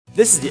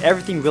This is the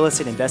Everything Real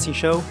Estate Investing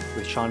Show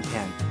with Sean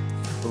Pan,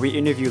 where we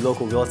interview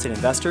local real estate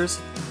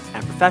investors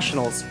and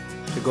professionals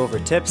to go over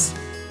tips,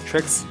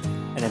 tricks,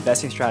 and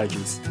investing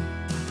strategies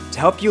to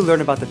help you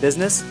learn about the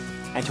business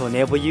and to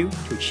enable you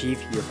to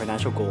achieve your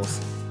financial goals.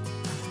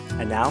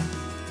 And now,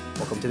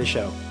 welcome to the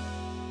show.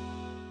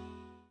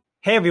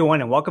 Hey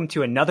everyone, and welcome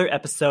to another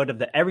episode of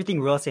the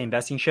Everything Real Estate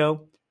Investing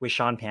Show with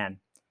Sean Pan.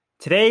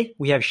 Today,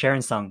 we have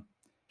Sharon Sung.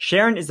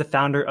 Sharon is the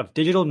founder of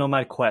Digital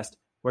Nomad Quest,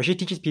 where she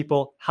teaches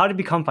people how to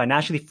become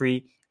financially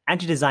free and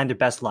to design their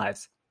best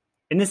lives.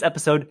 In this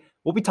episode,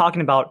 we'll be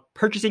talking about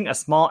purchasing a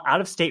small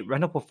out-of-state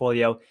rental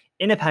portfolio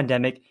in a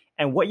pandemic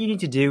and what you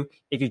need to do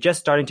if you're just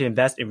starting to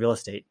invest in real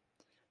estate.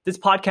 This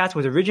podcast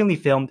was originally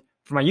filmed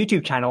for my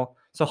YouTube channel,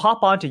 so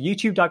hop on to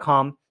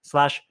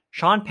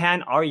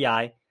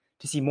youtube.com/SeanPanREI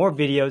to see more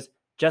videos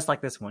just like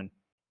this one.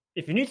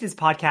 If you're new to this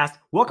podcast,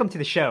 welcome to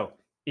the show.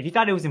 If you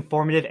thought it was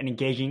informative and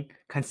engaging,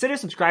 consider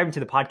subscribing to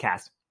the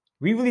podcast.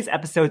 We release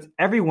episodes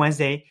every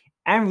Wednesday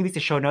and release the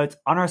show notes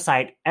on our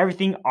site,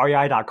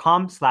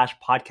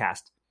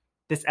 everythingrei.com/podcast.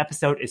 This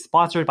episode is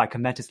sponsored by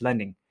Conventus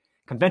Lending.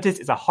 Conventus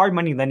is a hard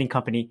money lending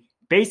company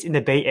based in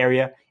the Bay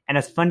Area and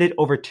has funded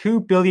over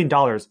 $2 billion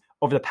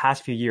over the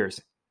past few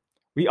years.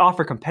 We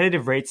offer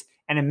competitive rates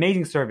and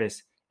amazing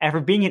service. And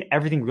for being an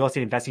Everything Real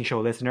Estate Investing Show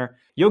listener,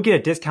 you'll get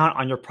a discount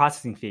on your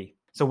processing fee.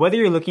 So whether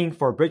you're looking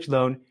for a bridge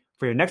loan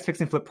for your next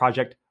fix and flip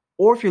project,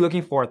 or if you're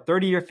looking for a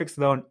 30-year fixed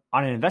loan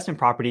on an investment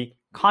property,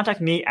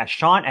 contact me at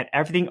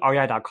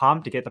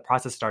sean@everythingrei.com to get the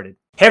process started.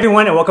 Hey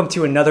everyone, and welcome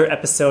to another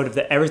episode of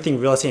the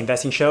Everything Real Estate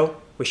Investing Show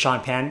with Sean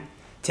Pan.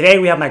 Today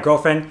we have my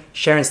girlfriend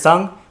Sharon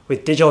Sung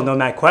with Digital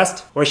Nomad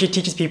Quest, where she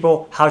teaches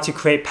people how to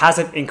create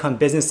passive income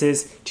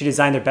businesses to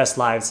design their best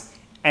lives.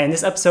 And in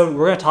this episode,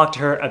 we're going to talk to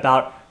her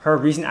about her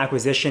recent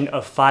acquisition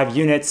of 5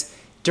 units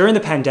during the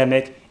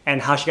pandemic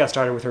and how she got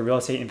started with her real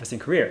estate investing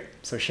career.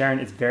 So Sharon,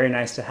 it's very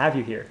nice to have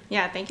you here.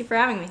 Yeah, thank you for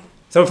having me.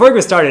 So before we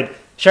get started,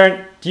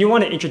 Sharon, do you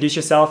want to introduce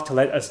yourself to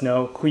let us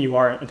know who you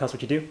are and tell us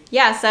what you do?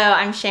 Yeah, so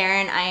I'm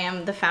Sharon. I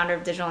am the founder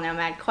of Digital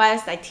Nomad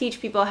Quest. I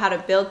teach people how to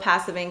build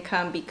passive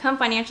income, become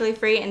financially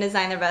free, and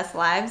design their best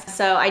lives.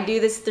 So I do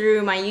this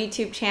through my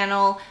YouTube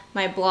channel,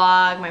 my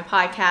blog, my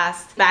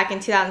podcast. Back in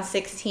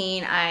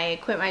 2016, I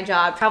quit my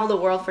job, traveled the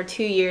world for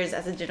 2 years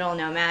as a digital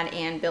nomad,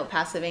 and built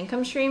passive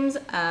income streams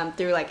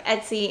through like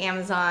Etsy,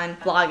 Amazon,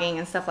 blogging,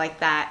 and stuff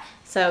like that.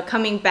 So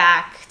coming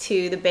back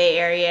to the Bay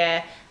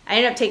Area, I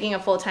ended up taking a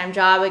full-time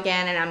job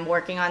again, and I'm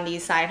working on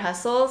these side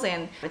hustles,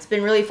 and it's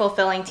been really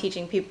fulfilling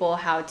teaching people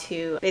how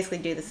to basically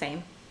do the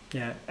same.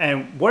 Yeah,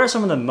 and what are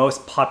some of the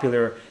most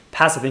popular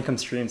passive income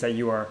streams that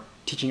you are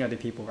teaching other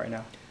people right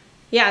now?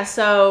 Yeah,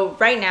 so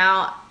right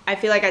now, I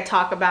feel like I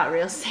talk about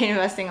real estate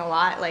investing a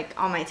lot, like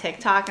on my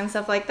TikTok and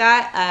stuff like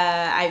that.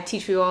 I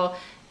teach people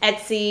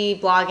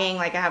Etsy, blogging,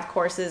 like I have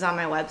courses on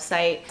my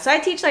website. So I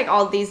teach like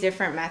all these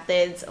different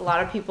methods. A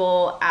lot of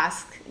people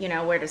ask,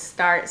 where to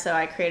start. So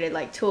I created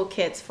like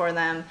toolkits for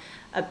them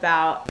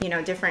about,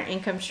 different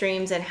income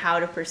streams and how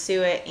to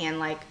pursue it. And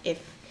like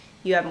if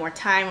you have more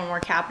time or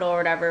more capital or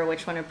whatever,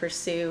 which one to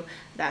pursue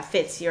that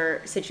fits your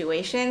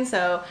situation.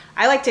 So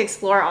I like to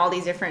explore all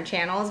these different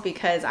channels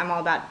because I'm all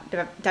about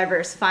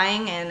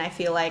diversifying, and I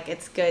feel like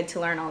it's good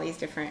to learn all these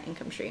different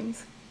income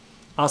streams.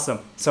 Awesome.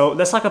 So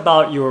let's talk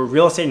about your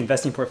real estate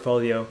investing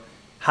portfolio.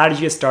 How did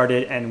you get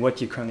started and what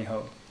do you currently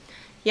hold?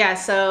 Yeah,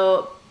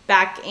 so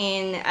back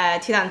in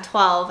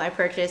 2012, I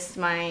purchased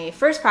my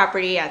first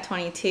property at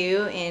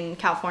 22 in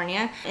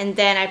California. And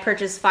then I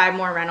purchased 5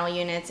 more rental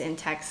units in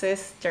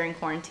Texas during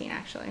quarantine,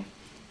 actually.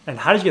 And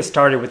how did you get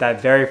started with that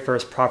very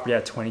first property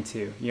at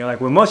 22?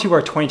 When most people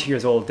are 22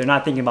 years old, they're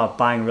not thinking about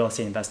buying real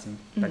estate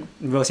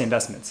real estate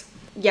investments.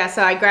 Yeah,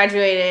 so I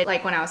graduated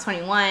like when I was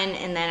 21,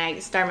 and then I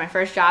started my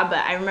first job. But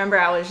I remember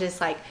I was just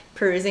like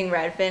perusing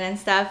Redfin and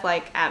stuff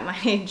like at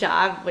my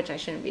job, which I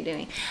shouldn't be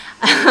doing.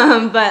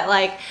 But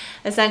like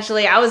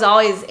essentially, I was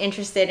always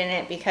interested in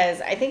it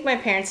because I think my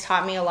parents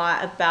taught me a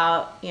lot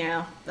about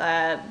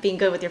being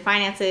good with your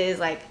finances,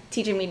 like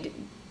teaching me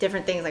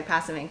different things like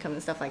passive income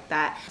and stuff like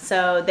that.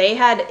 So they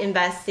had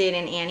invested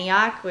in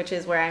Antioch, which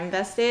is where I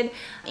invested,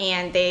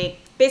 and they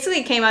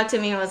basically came up to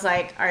me and was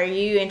like, "Are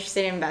you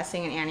interested in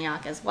investing in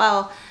Antioch as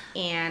well?"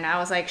 And I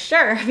was like,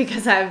 sure,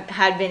 because I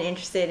had been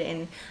interested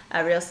in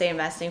real estate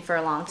investing for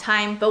a long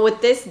time. But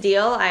with this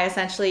deal, I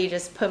essentially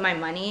just put my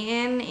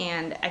money in,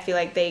 and I feel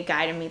like they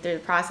guided me through the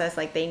process.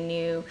 Like they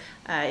knew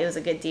it was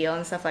a good deal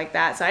and stuff like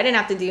that. So I didn't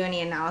have to do any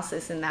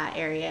analysis in that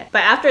area.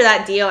 But after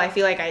that deal, I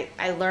feel like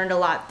I learned a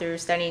lot through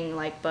studying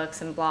like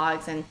books and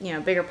blogs and,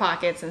 Bigger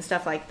Pockets and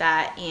stuff like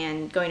that,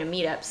 and going to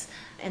meetups.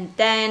 And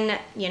then,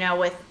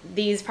 with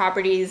these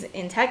properties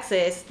in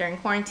Texas during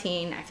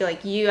quarantine, I feel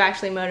like you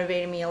actually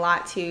motivated me a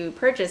lot to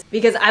purchase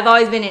because I've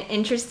always been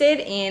interested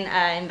in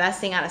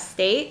investing out of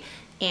state,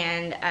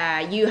 and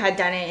you had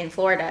done it in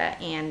Florida,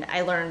 and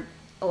I learned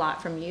a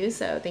lot from you.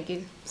 So thank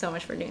you so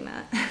much for doing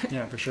that.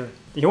 Yeah, for sure.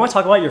 You want to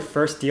talk about your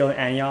first deal in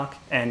Antioch,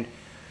 and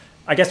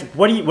I guess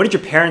what did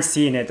your parents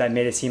see in it that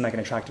made it seem like an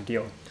attractive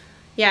deal?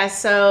 Yeah,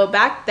 so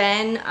back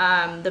then,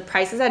 the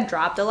prices had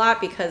dropped a lot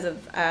because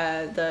of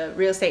the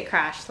real estate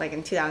crash, like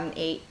in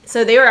 2008.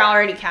 So they were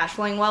already cash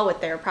flowing well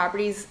with their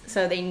properties,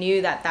 so they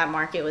knew that that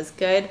market was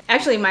good.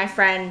 Actually, my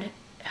friend,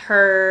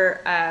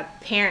 her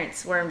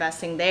parents were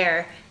investing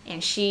there,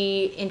 and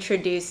she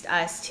introduced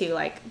us to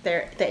like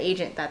the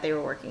agent that they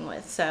were working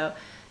with. So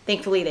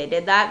thankfully they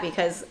did that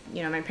because,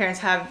 you know, my parents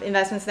have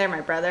investments there.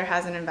 My brother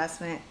has an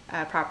investment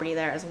property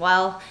there as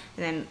well.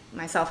 And then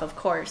myself, of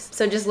course.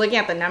 So just looking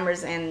at the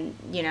numbers and,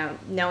 you know,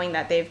 knowing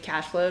that they've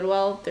cash flowed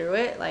well through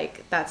it,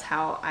 like that's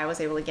how I was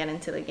able to get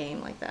into the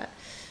game like that.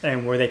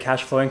 And were they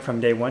cash flowing from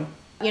day one?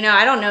 You know,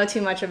 I don't know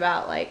too much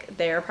about like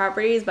their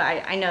properties,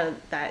 but I know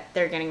that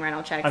they're getting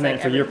rental checks. I meant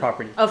like for your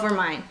property. Oh, for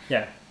mine.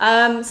 Yeah.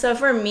 So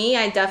for me,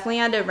 I definitely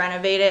had to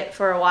renovate it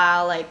for a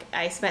while. Like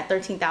I spent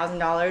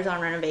 $13,000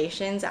 on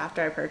renovations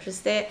after I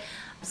purchased it.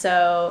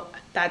 So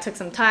that took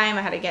some time.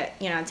 I had to get,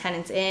 you know,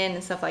 tenants in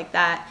and stuff like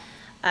that.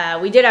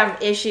 We did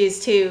have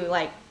issues too,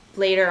 like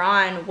later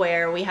on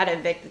where we had to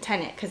evict the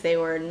tenant because they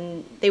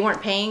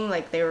weren't paying.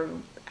 Like they were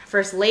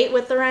first late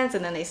with the rents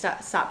and then they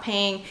stopped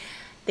paying.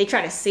 They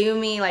tried to sue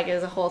me, like it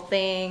was a whole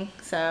thing.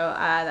 So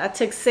that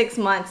took 6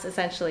 months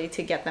essentially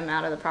to get them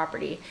out of the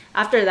property.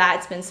 After that,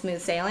 it's been smooth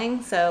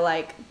sailing. So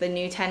like the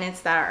new tenants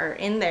that are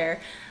in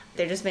there,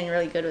 they've just been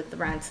really good with the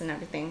rents and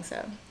everything.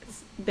 So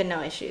it's been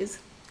no issues.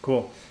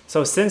 Cool.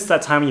 So since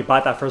that time when you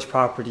bought that first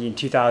property in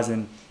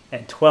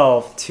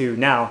 2012 to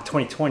now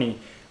 2020,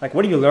 like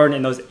what have you learned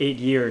in those 8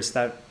 years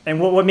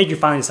and what made you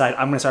finally decide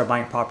I'm going to start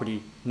buying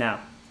property now?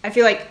 I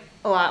feel like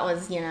a lot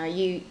was, you know,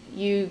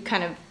 you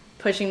kind of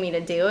pushing me to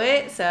do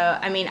it. So,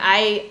 I mean,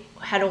 I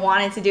had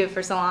wanted to do it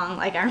for so long.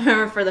 Like, I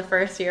remember for the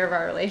first year of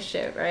our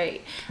relationship,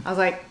 right? I was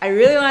like, I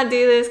really want to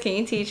do this. Can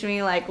you teach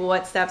me, like,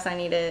 what steps I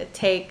need to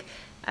take,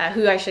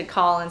 who I should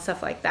call, and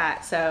stuff like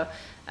that. So,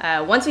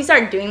 once we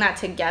started doing that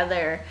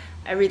together,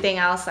 everything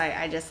else,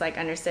 I just, like,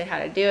 understood how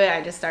to do it.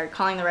 I just started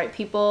calling the right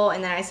people,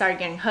 and then I started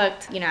getting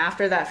hooked. You know,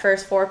 after that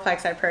first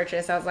fourplex I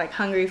purchased, I was, like,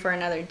 hungry for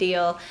another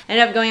deal. I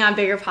ended up going on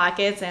Bigger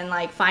Pockets and,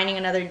 like, finding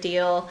another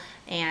deal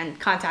and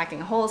contacting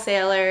a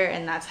wholesaler,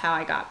 and that's how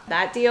I got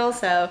that deal.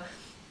 So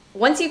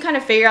once you kind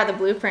of figure out the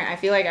blueprint, I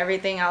feel like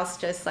everything else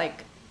just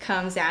like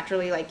comes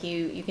naturally. Like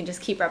you can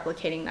just keep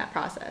replicating that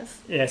process.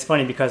 Yeah, it's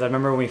funny because I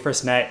remember when we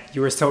first met, you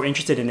were so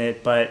interested in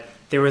it, but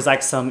there was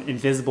like some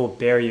invisible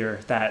barrier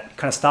that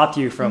kind of stopped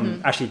you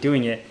from actually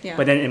doing it. Yeah.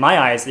 But then in my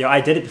eyes, you know,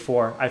 I did it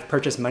before. I've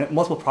purchased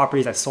multiple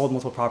properties. I've sold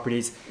multiple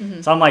properties.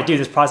 So I'm like, dude,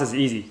 this process is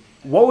easy.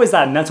 What was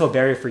that mental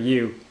barrier for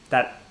you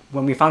that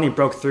when we finally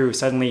broke through,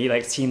 suddenly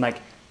like seemed like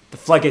the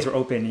floodgates were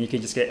open and you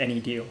could just get any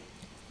deal?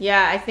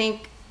 Yeah, I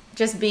think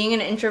just being an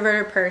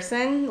introverted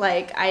person,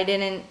 like I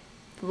didn't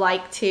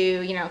like to,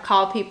 you know,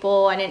 call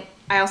people.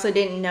 I also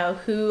didn't know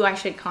who I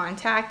should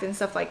contact and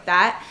stuff like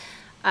that.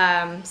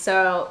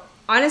 So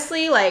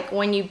honestly, like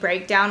when you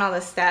break down all the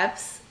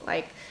steps,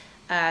 like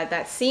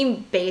that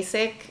seem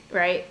basic,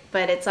 right?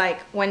 But it's like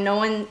when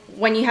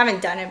you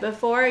haven't done it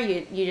before,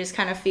 you just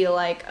kind of feel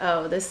like,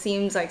 oh, this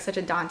seems like such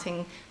a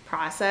daunting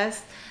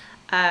process.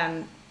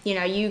 You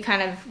know, you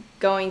kind of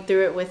going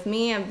through it with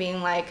me and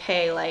being like,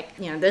 hey, like,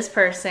 you know, this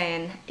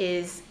person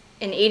is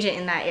an agent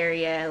in that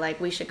area,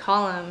 like we should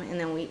call them. And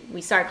then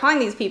we started calling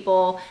these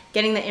people,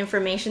 getting the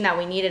information that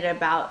we needed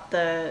about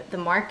the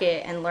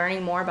market and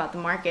learning more about the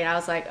market. I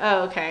was like,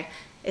 oh, okay,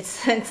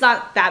 it's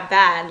not that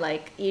bad.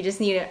 Like you just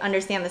need to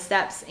understand the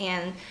steps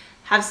and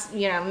have,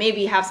 you know,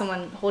 maybe have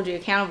someone hold you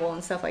accountable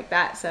and stuff like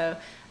that. So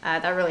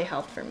that really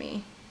helped for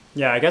me.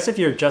 Yeah, I guess if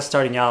you're just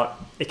starting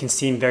out, it can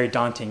seem very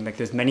daunting. Like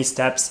there's many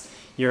steps.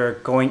 You're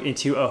going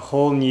into a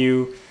whole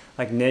new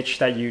like niche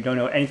that you don't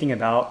know anything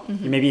about.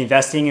 You may be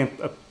investing in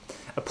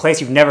a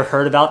place you've never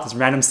heard about, this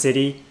random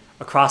city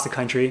across the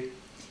country,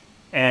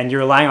 and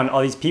you're relying on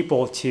all these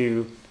people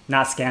to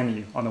not scam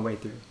you on the way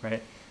through,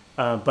 right?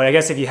 But I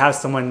guess if you have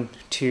someone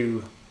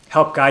to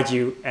help guide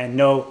you and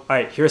know, all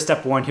right, here's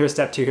step 1, here's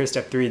step 2, here's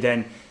step 3,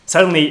 then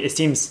suddenly it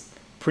seems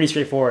pretty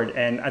straightforward.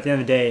 And at the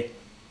end of the day,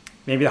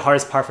 maybe the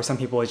hardest part for some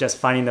people is just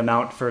finding the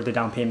amount for the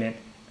down payment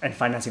and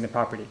financing the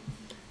property.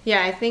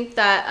 Yeah, I think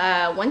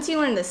that once you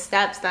learn the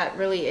steps, that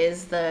really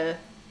is the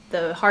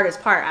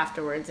hardest part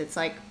afterwards. It's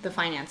like the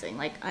financing,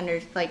 like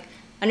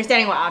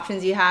understanding what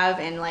options you have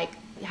and like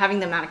having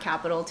the amount of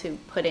capital to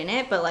put in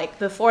it. But like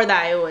before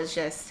that, it was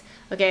just,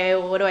 okay,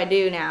 well, what do I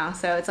do now?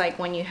 So it's like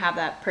when you have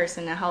that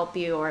person to help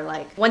you, or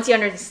like once you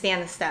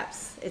understand the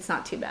steps, it's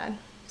not too bad.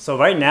 So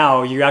right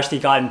now, you actually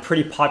gotten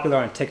pretty popular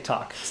on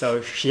TikTok.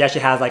 So she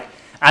actually has like,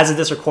 as of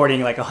this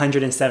recording, like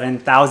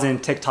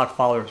 107,000 TikTok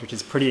followers, which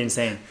is pretty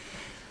insane.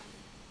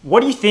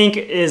 What do you think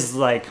is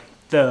like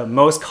the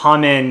most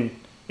common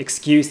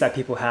excuse that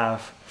people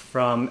have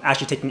from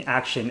actually taking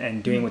action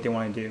and doing what they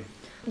want to do?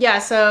 Yeah,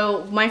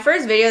 so my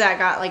first video that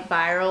got like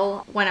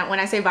viral, when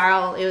I say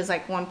viral, it was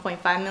like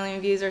 1.5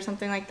 million views or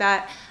something like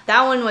that.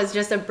 That one was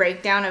just a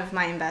breakdown of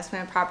my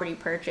investment property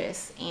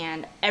purchase,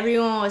 and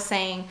everyone was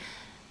saying,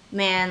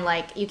 man,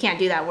 like you can't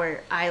do that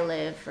where I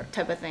live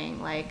type of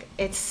thing. Like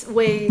it's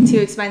way too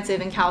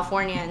expensive in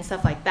California and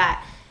stuff like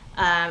that.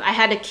 I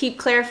had to keep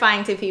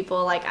clarifying to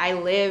people, like, I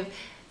live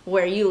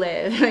where you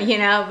live,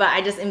 but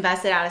I just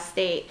invested out of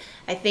state.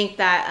 I think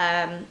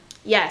that,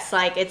 yes,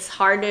 like, it's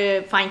hard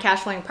to find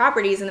cash flowing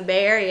properties in the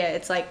Bay Area.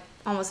 It's like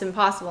almost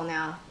impossible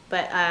now,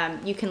 but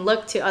you can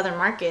look to other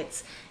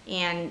markets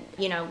and,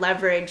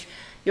 leverage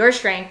your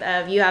strength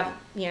of, you have,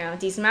 a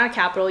decent amount of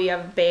capital, you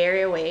have Bay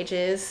Area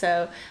wages,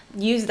 so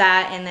use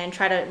that and then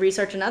try to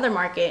research another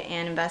market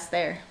and invest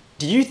there.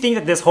 Do you think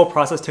that this whole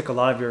process took a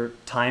lot of your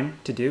time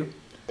to do?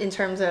 In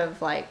terms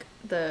of like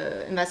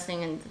the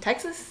investing in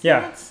Texas?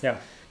 Yeah, units? yeah.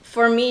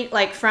 For me,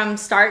 like from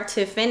start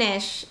to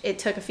finish, it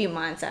took a few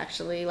months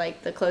actually.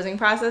 Like the closing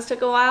process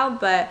took a while,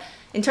 but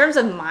in terms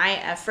of my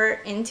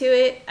effort into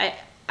it,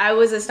 I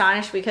was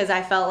astonished because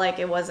I felt like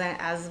it wasn't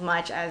as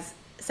much as,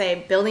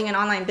 say, building an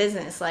online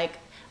business. Like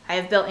I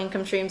have built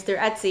income streams through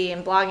Etsy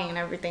and blogging and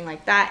everything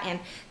like that, and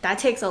that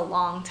takes a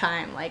long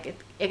time. Like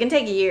it can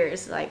take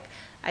years. Like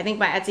I think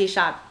my Etsy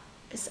shop,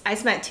 I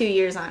spent 2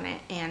 years on it,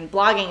 and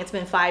blogging, it's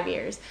been 5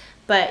 years.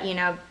 But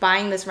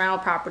buying this rental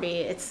property,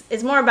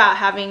 it's more about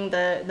having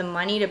the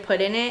money to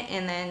put in it,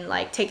 and then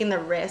like taking the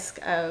risk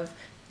of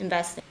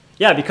investing.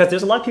 Yeah, because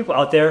there's a lot of people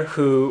out there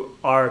who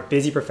are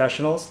busy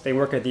professionals. They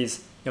work at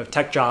these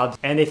tech jobs,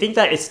 and they think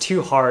that it's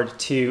too hard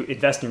to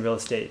invest in real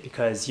estate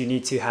because you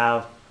need to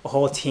have a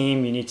whole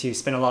team. You need to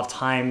spend a lot of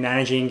time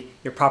managing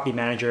your property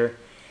manager.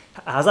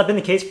 Has that been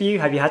the case for you?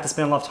 Have you had to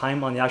spend a lot of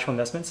time on the actual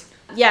investments?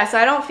 Yeah, so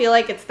I don't feel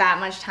like it's that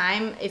much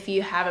time if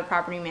you have a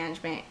property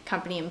management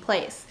company in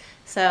place.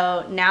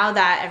 So now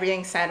that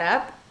everything's set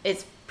up,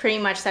 it's pretty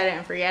much set it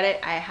and forget it.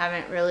 I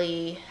haven't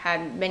really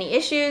had many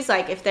issues.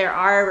 Like if there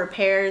are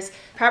repairs,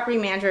 property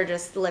manager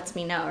just lets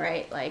me know,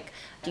 right? Like,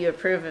 do you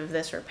approve of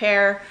this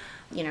repair?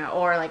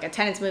 Or like a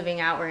tenant's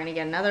moving out, we're gonna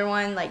get another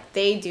one. Like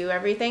they do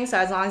everything. So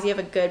as long as you have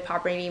a good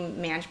property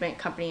management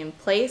company in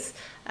place,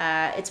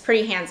 it's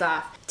pretty hands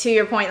off. To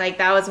your point, like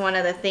that was one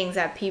of the things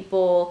that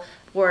people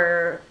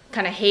were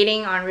kind of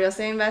hating on real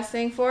estate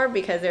investing for,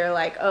 because they're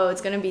like, oh,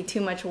 it's gonna be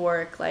too much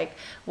work. Like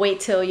wait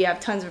till you have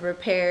tons of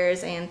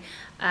repairs and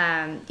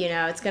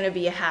it's gonna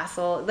be a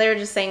hassle. They're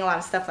just saying a lot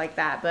of stuff like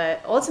that.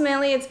 But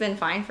ultimately, it's been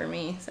fine for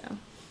me. So.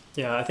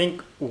 Yeah, I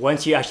think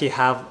once you actually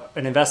have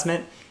an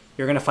investment,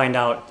 you're going to find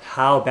out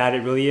how bad it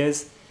really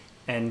is.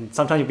 And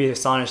sometimes you'll be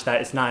astonished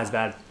that it's not as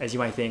bad as you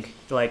might think.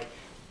 Like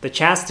the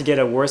chance to get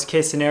a worst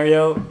case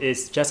scenario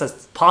is just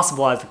as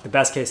possible as the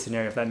best case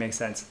scenario, if that makes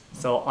sense.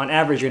 So on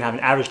average, you're going to have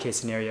an average case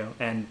scenario.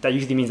 And that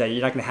usually means that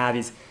you're not going to have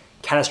these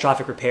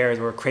catastrophic repairs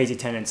or crazy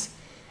tenants.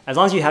 As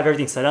long as you have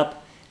everything set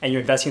up and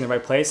you're investing in the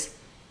right place,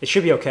 it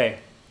should be okay.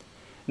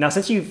 Now,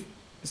 since you've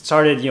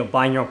started,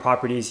 buying your own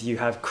properties, you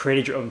have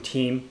created your own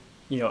team,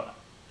 out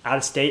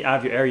of state, out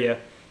of your area,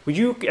 would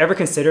you ever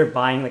consider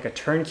buying like a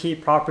turnkey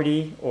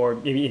property or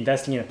maybe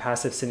investing in a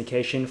passive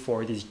syndication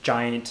for these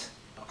giant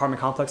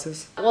apartment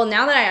complexes? Well,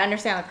 now that I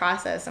understand the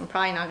process, I'm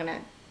probably not going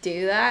to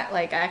do that.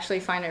 Like I actually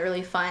find it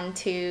really fun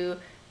to,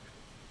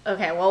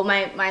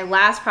 my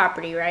last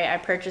property, right? I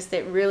purchased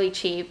it really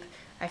cheap.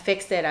 I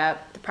fixed it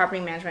up. The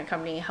property management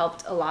company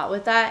helped a lot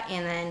with that.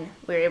 And then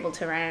we were able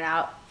to rent it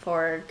out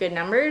for good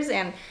numbers.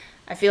 And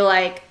I feel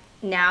like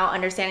now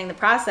understanding the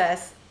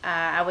process,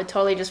 I would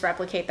totally just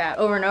replicate that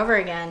over and over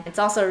again. It's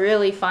also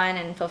really fun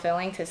and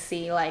fulfilling to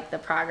see like the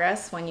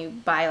progress when you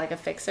buy like a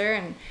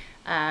fixer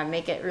and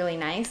make it really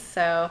nice.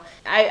 So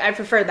I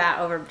prefer that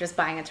over just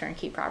buying a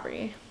turnkey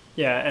property.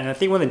 Yeah, and I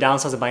think one of the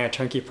downsides of buying a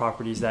turnkey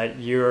property is that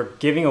you're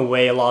giving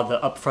away a lot of the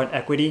upfront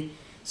equity.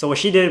 So what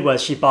she did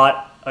was she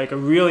bought like a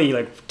really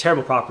like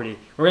terrible property.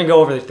 We're gonna go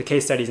over the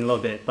case studies in a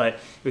little bit, but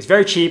it was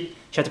very cheap.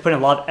 She had to put in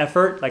a lot of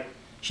effort. Like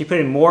she put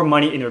in more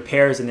money in the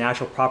repairs than the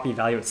actual property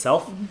value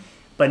itself. Mm-hmm.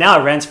 But now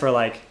it rents for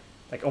like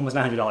almost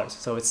 $900.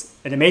 So it's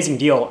an amazing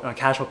deal on a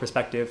cash flow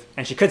perspective.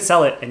 And she could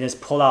sell it and just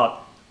pull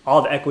out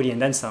all the equity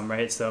and then some,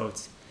 right? So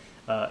it's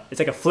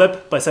like a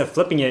flip, but instead of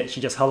flipping it,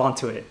 she just held on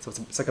to it. So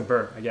it's like a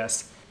burr, I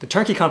guess. The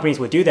turnkey companies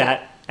would do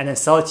that and then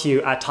sell it to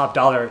you at top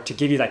dollar to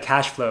give you that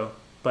cash flow.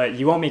 But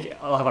you won't make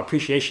a lot of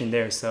appreciation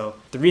there. So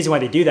the reason why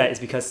they do that is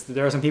because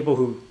there are some people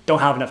who don't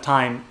have enough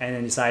time and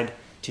then decide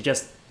to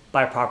just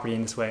buy a property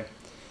in this way.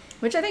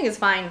 Which I think is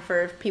fine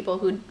for people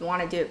who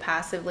want to do it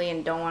passively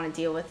and don't want to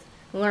deal with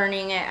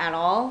learning it at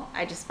all.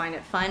 I just find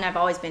it fun. I've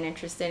always been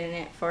interested in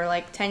it for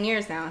like 10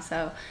 years now,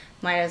 so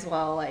might as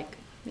well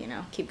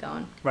keep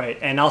going. Right,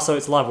 and also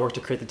it's a lot of work to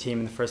create the team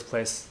in the first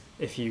place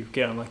if you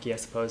get unlucky, I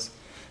suppose.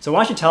 So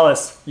why don't you tell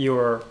us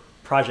your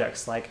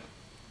projects? Like,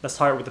 let's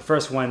start with the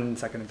first one,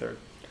 second, and third.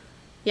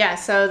 Yeah,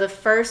 so the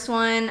first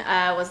one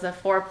was the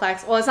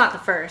fourplex. Well, it's not the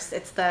first.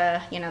 It's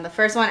the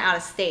first one out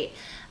of state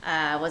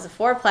was a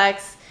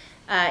fourplex.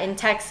 In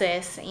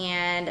Texas,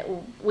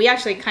 and we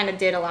actually kind of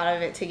did a lot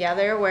of it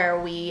together where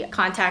we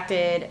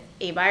contacted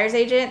a buyer's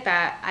agent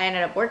that I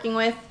ended up working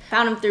with,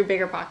 found him through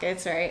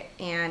BiggerPockets, right?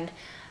 And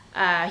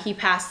he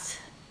passed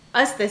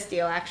us this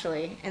deal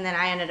actually, and then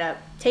I ended up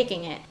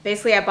taking it.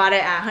 Basically, I bought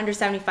it at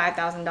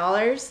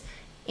 $175,000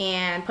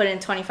 and put in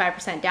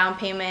 25% down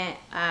payment.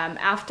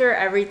 After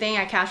everything,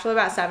 I cash flow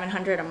about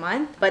 $700 a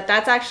month, but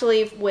that's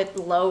actually with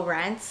low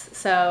rents.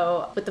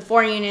 So with the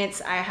 4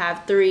 units, I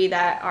have 3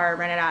 that are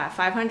rented out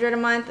at $500 a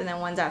month, and then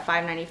one's at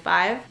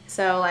 $595.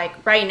 So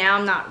like right now,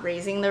 I'm not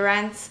raising the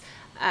rents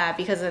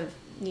because of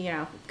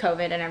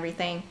COVID and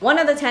everything. One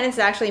of the tenants is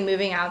actually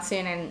moving out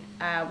soon,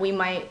 and we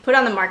might put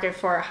on the market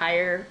for a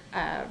higher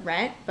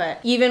rent. But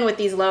even with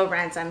these low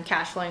rents, I'm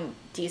cash flowing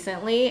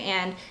decently,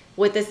 and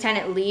with this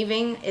tenant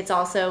leaving, it's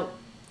also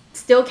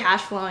still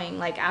cash flowing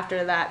like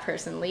after that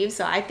person leaves.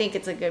 So I think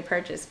it's a good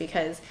purchase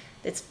because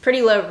it's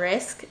pretty low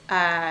risk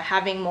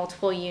having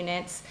multiple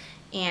units,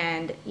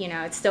 and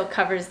it still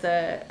covers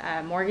the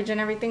mortgage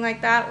and everything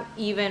like that,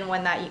 even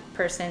when that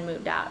person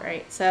moved out,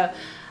 right? So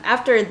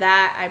after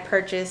that, I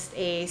purchased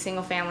a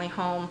single family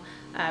home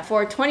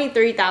for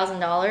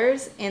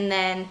 $23,000, and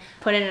then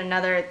put in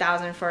another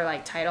 $1,000 for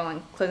like title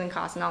and closing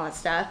costs and all that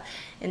stuff,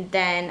 and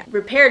then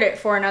repaired it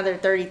for another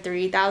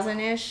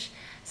 $33,000-ish.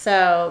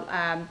 So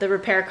the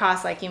repair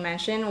costs, like you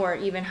mentioned, were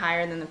even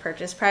higher than the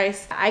purchase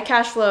price. I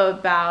cash flow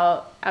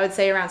about, I would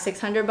say, around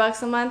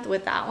 $600 a month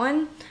with that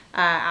one,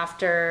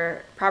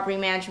 after property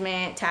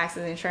management,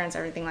 taxes, insurance,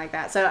 everything like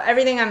that. So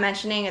everything I'm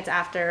mentioning, it's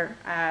after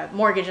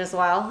mortgage as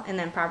well, and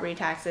then property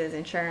taxes,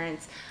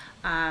 insurance.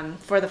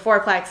 For the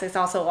fourplex, it's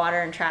also water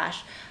and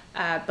trash.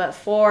 But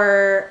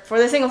for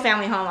the single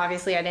family home,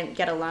 obviously I didn't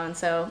get a loan,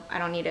 so I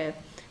don't need to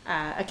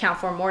account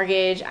for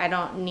mortgage. I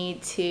don't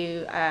need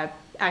to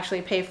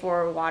actually pay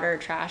for water or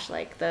trash,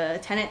 like the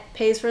tenant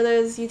pays for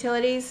those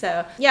utilities.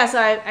 So yeah, so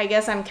I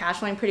guess I'm cash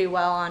flowing pretty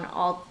well on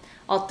all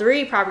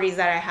 3 properties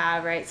that I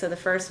have, right? So the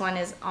first one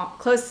is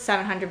close to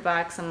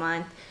 $700 a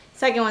month.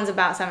 Second one's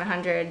about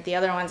 $700. The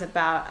other one's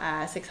about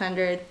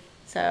 $600.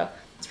 So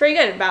it's pretty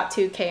good, about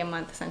 $2,000 a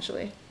month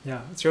essentially.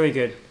 Yeah, it's really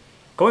good.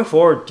 Going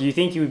forward, do you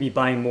think you would be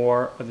buying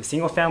more of the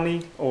single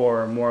family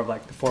or more of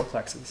like the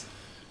fourplexes?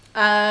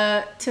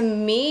 To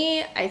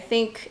me, I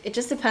think it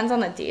just depends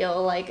on the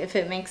deal, like if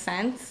it makes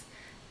sense,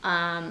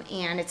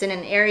 and it's in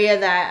an area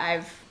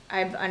that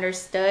I've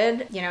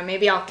understood,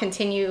 maybe I'll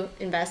continue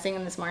investing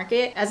in this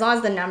market as long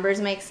as the numbers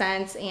make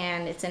sense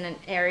and it's in an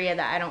area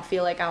that I don't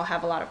feel like I'll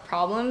have a lot of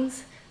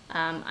problems.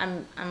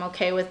 I'm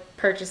okay with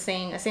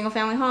purchasing a single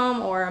family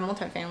home or a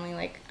multifamily.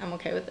 Like I'm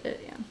okay with it.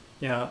 Yeah.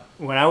 Yeah.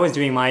 When I was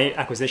doing my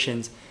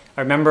acquisitions,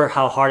 I remember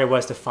how hard it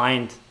was to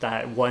find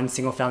that one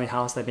single family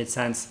house that made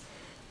sense.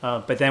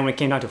 But then when it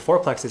came down to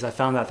fourplexes, I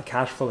found that the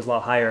cash flow was a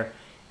lot higher.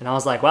 And I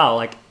was like, wow,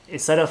 like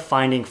instead of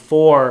finding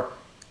 4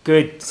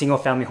 good single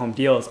family home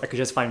deals, I could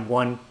just find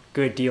one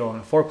good deal on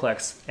a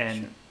fourplex,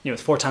 and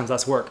it's 4 times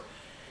less work.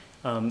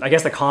 I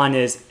guess the con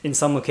is in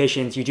some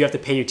locations you do have to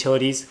pay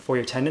utilities for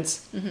your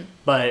tenants,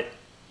 but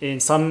in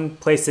some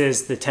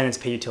places the tenants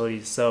pay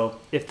utilities. So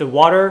if the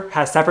water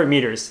has separate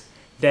meters,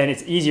 then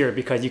it's easier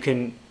because you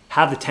can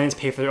have the tenants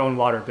pay for their own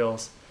water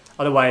bills.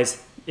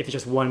 Otherwise, if it's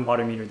just one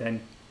water meter,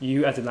 then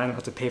you as the landlord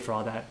have to pay for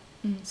all that.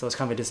 So it's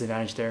kind of a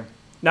disadvantage there.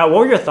 Now, what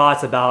were your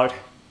thoughts about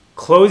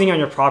closing on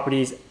your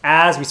properties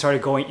as we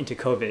started going into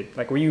COVID?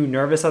 Like, were you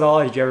nervous at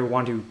all? Did you ever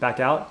want to back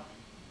out?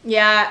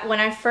 Yeah, when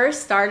I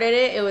first started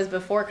it was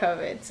before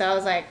COVID. So I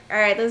was like, all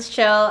right, let's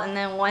chill. And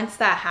then once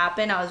that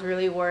happened, I was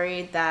really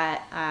worried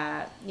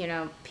that,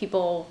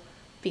 people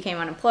became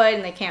unemployed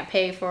and they can't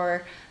pay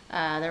for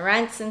the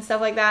rents and stuff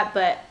like that.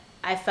 But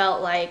I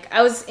felt like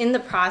I was in the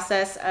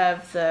process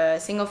of the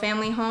single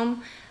family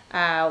home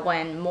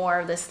when more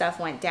of this stuff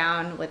went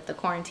down with the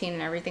quarantine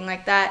and everything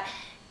like that.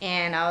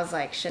 And I was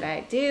like, should I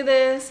do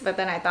this? But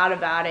then I thought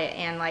about it,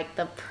 and like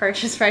the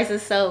purchase price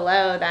is so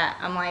low that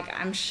I'm like,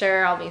 I'm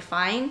sure I'll be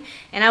fine.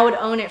 And I would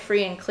own it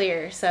free and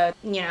clear. So,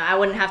 I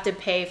wouldn't have to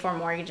pay for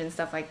mortgage and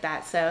stuff like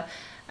that. So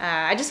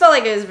I just felt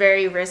like it was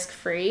very risk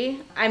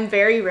free. I'm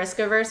very risk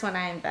averse when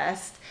I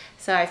invest.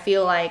 So I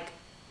feel like,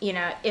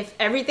 if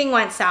everything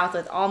went south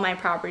with all my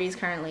properties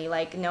currently,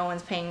 like no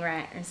one's paying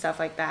rent and stuff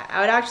like that,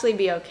 I would actually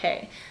be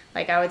okay.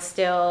 Like I would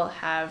still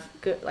have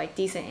good, like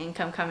decent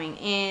income coming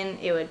in.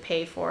 It would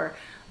pay for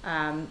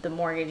the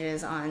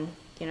mortgages on,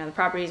 the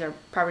properties or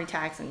property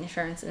tax and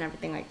insurance and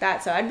everything like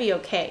that. So I'd be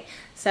okay.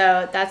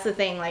 So that's the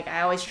thing. Like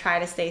I always try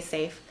to stay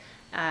safe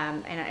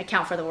and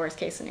account for the worst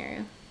case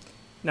scenario.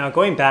 Now,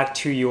 going back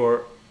to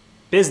your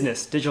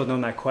business, Digital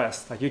Nomad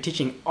Quest, like you're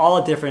teaching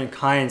all different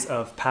kinds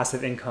of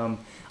passive income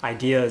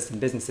ideas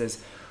and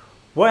businesses.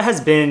 What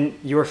has been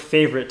your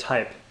favorite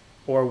type,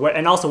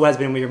 and also what has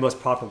been your most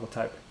profitable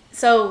type?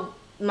 So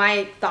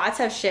my thoughts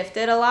have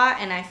shifted a lot,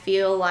 and I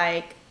feel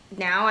like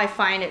now I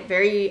find it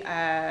very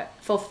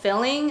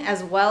fulfilling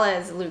as well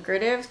as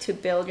lucrative to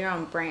build your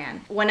own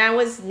brand. When I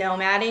was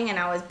nomading and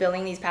I was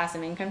building these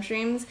passive income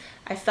streams,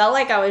 I felt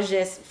like I was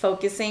just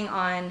focusing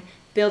on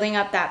building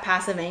up that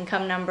passive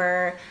income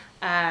number,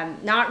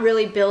 not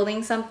really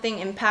building something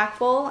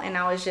impactful, and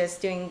I was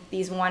just doing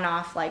these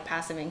one-off like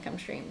passive income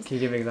streams. Can you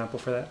give an example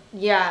for that?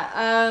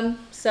 Yeah.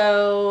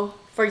 So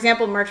for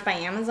example, Merch by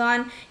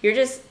Amazon, you're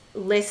just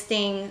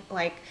listing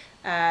like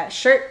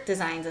shirt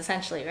designs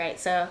essentially, right?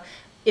 So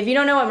if you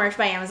don't know what Merch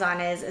by Amazon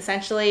is,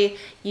 essentially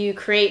you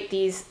create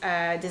these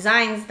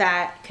designs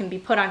that can be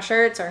put on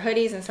shirts or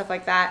hoodies and stuff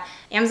like that.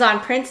 Amazon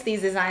prints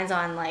these designs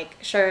on like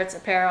shirts,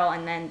 apparel,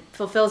 and then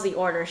fulfills the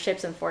order,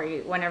 ships them for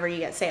you whenever you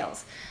get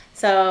sales.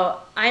 So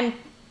I'm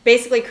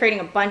basically creating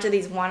a bunch of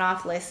these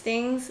one-off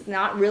listings,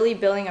 not really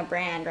building a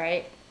brand,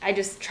 right? I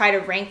just try to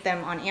rank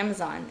them on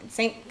Amazon. It's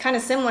kind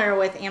of similar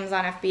with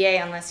Amazon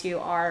FBA, unless you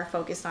are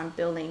focused on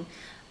building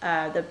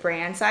the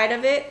brand side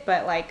of it.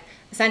 But like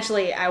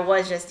essentially I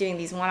was just doing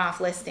these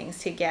one-off listings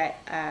to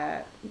get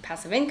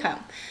passive income.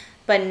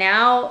 But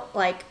now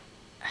like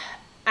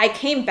I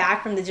came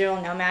back from the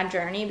digital nomad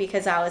journey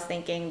because I was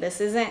thinking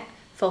this isn't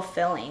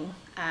fulfilling.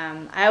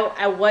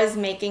 I was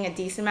making a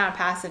decent amount of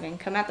passive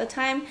income at the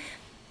time,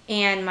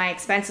 and my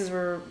expenses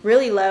were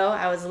really low.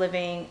 I was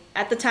living,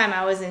 at the time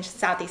I was in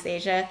Southeast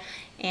Asia,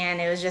 and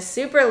it was just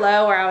super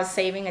low where I was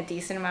saving a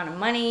decent amount of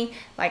money.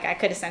 Like I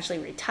could essentially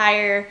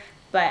retire,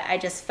 but I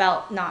just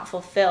felt not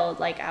fulfilled.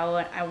 Like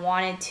I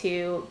wanted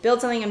to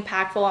build something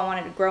impactful. I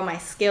wanted to grow my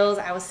skills.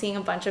 I was seeing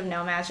a bunch of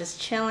nomads just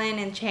chilling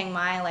in Chiang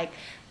Mai, like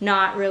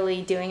not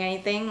really doing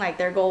anything. Like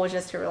their goal was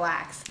just to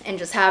relax and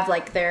just have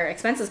like their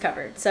expenses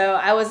covered. So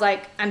I was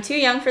like, I'm too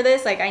young for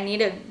this. Like I need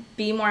to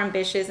be more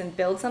ambitious and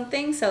build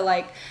something. So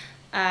like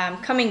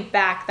coming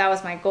back, that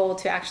was my goal,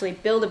 to actually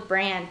build a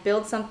brand,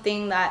 build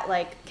something that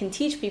like can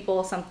teach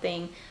people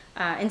something,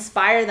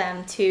 inspire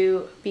them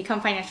to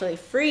become financially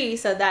free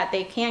so that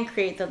they can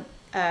create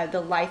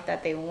the life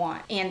that they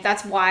want. And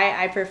that's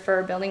why I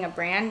prefer building a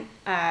brand,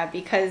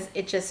 because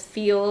it just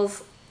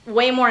feels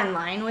way more in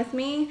line with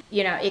me.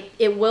 You know,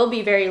 it will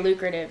be very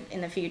lucrative in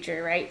the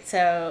future, right?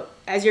 So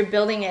as you're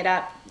building it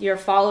up, your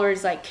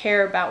followers like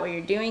care about what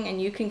you're doing,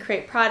 and you can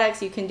create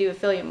products, you can do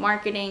affiliate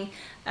marketing,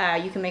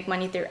 you can make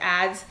money through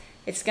ads.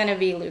 It's going to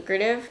be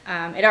lucrative.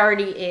 It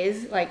already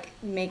is like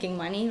making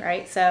money,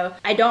 right? So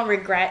I don't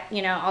regret,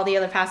 you know, all the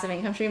other passive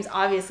income streams,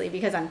 obviously,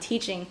 because I'm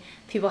teaching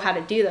people how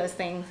to do those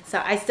things.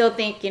 So I still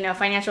think, you know,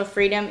 financial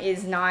freedom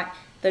is not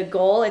the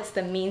goal. It's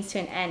the means to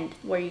an end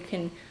where you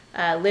can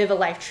live a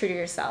life true to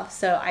yourself.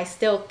 So I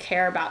still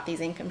care about these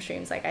income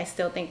streams. Like I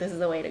still think this is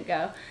the way to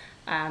go.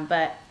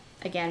 But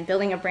again,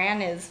 building a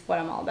brand is what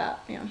I'm all about.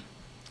 You know.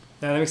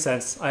 Yeah, that makes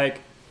sense.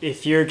 Like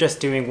if you're just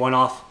doing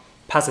one-off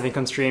passive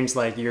income streams,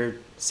 like you're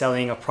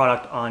selling a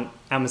product on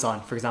Amazon,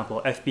 for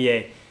example,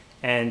 FBA,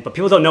 but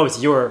people don't know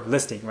it's your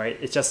listing, right?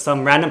 It's just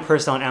some random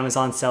person on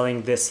Amazon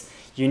selling this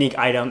unique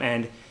item,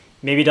 and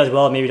maybe it does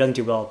well, maybe it doesn't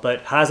do well.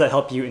 But how does that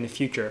help you in the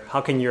future?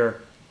 How can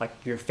your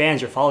fans,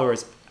 your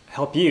followers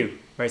help you,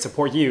 right?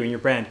 Support you and your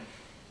brand?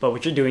 But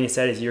what you're doing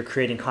instead is you're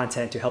creating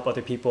content to help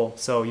other people.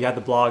 So you have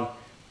the blog,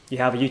 you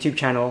have a YouTube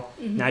channel,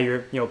 now you're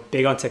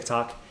big on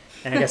TikTok,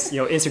 and I guess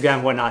Instagram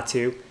and whatnot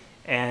too.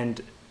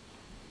 And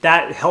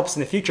that helps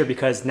in the future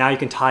because now you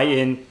can tie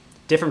in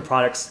different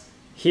products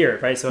here,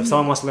 right? So if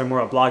someone wants to learn more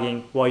about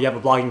blogging, well, you have a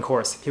blogging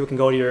course. People can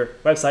go to your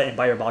website and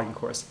buy your blogging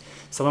course.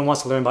 Someone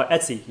wants to learn about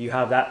Etsy, you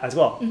have that as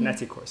well, an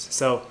Etsy course.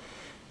 So,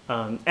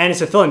 and it's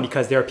fulfilling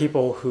because there are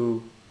people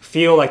who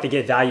feel like they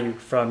get value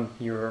from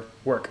your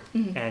work.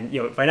 And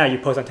right now you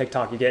post on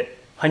TikTok, you get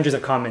hundreds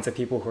of comments of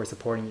people who are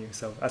supporting you.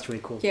 So that's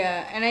really cool.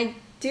 Yeah, and I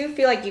do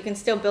feel like you can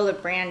still build a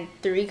brand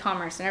through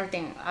e-commerce and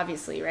everything,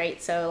 obviously,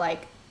 right? So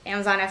like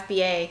Amazon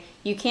FBA,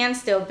 you can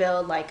still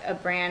build like a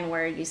brand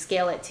where you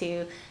scale it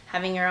to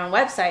having your own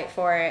website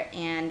for it,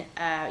 and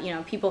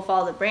people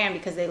follow the brand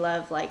because they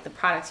love like the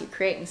products you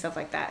create and stuff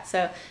like that.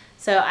 So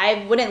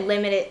I wouldn't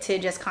limit it to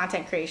just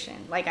content creation.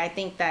 Like I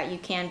think that you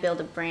can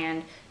build a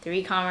brand through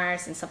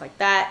e-commerce and stuff like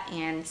that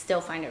and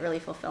still find it really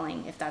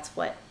fulfilling if that's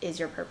what is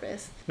your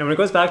purpose. Now when it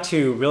goes back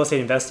to real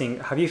estate investing,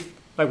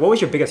 what was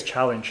your biggest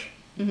challenge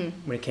when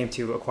it came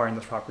to acquiring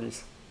those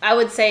properties? I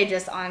would say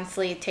just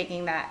honestly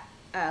taking that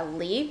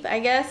leap, I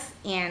guess,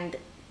 and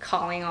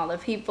calling all the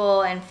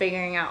people and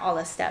figuring out all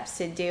the steps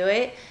to do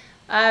it.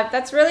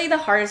 That's really the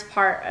hardest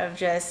part of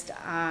just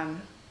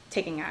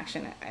taking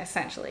action,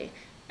 essentially.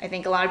 I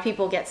think a lot of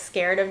people get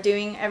scared of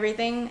doing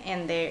everything,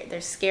 and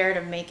they're scared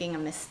of making a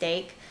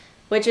mistake,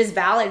 which is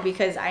valid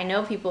because I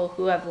know people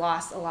who have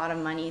lost a lot of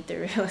money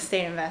through real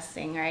estate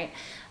investing, right?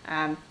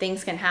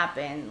 Things can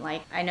happen.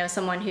 Like I know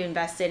someone who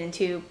invested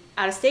into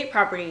out-of-state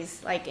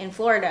properties like in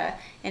Florida,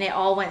 and it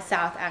all went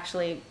south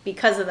actually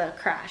because of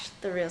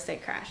the real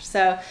estate crash.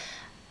 So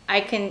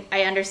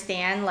I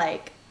understand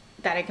like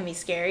that it can be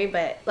scary,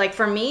 but like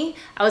for me,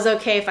 I was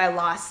okay if I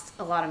lost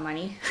a lot of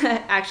money.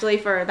 Actually,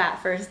 for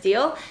that first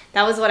deal,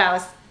 that was what I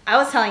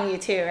was telling you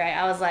too, right?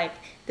 I was like,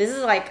 this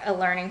is like a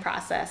learning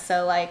process.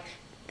 So like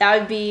that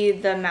would be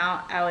the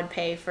amount I would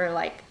pay for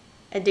like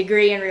a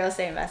degree in real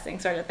estate investing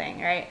sort of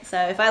thing, right? So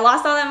if I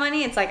lost all that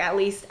money, it's like at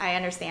least I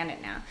understand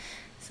it now.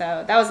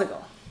 So that was the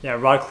goal. Yeah,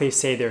 Rod Khleif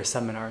say their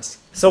seminars.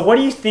 So what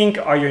do you think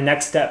are your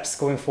next steps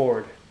going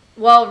forward?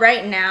 Well,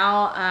 right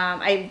now,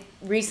 I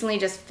recently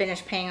just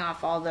finished paying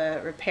off all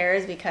the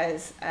repairs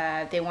because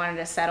they wanted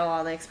to settle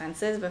all the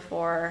expenses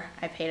before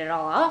I paid it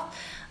all off.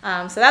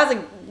 So that was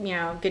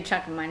a good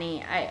chunk of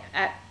money.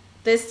 At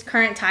this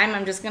current time,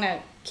 I'm just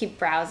gonna keep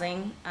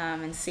browsing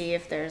and see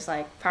if there's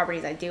like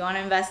properties I do want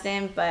to invest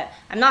in, but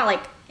I'm not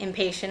like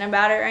impatient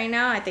about it right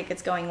now. I think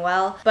it's going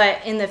well,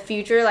 but in the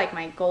future, like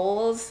my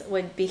goals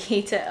would be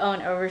to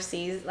own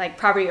overseas, like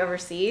property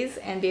overseas,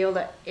 and be able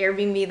to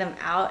Airbnb them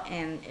out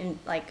and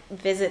like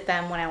visit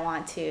them when I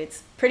want to.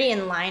 It's pretty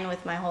in line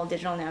with my whole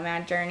digital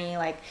nomad journey.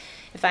 Like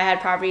if I had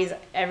properties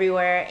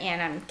everywhere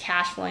and I'm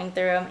cash flowing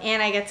through them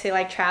and I get to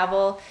like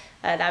travel,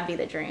 that'd be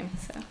the dream.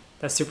 So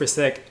that's super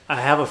sick.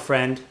 I have a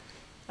friend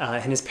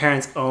and his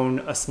parents own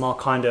a small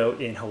condo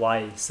in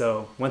Hawaii.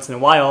 So once in a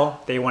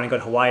while, they want to go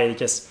to Hawaii,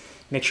 just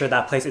make sure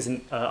that place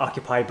isn't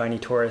occupied by any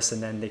tourists,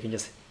 and then they can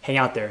just hang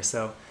out there.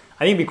 So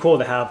I think it'd be cool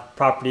to have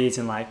properties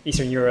in like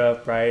Eastern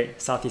Europe, right,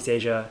 Southeast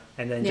Asia,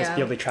 and then just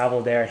be able to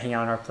travel there and hang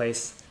out in our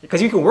place.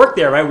 Because you can work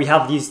there, right? We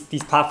have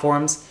these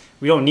platforms.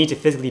 We don't need to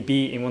physically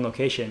be in one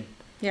location.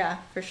 Yeah,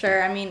 for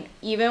sure. I mean,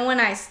 even when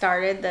I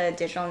started the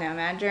digital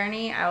nomad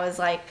journey, I was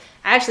like,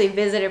 I actually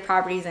visited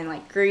properties in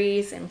like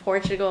Greece and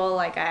Portugal.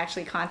 Like I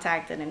actually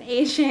contacted an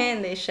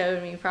agent. They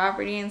showed me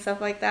property and stuff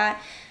like that.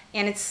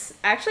 And it's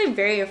actually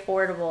very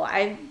affordable.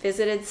 I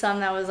visited some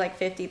that was like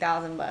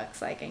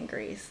 $50,000 like in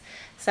Greece.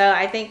 So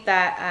I think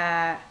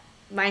that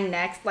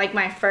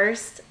my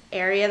first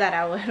area that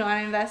I would want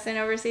to invest in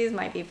overseas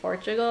might be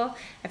Portugal.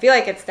 I feel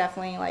like it's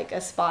definitely like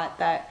a spot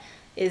that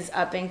is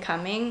up and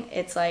coming.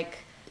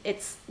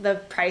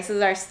 The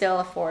prices are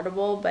still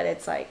affordable, but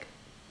it's like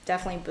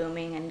definitely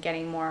booming and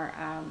getting more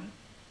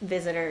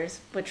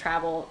visitors with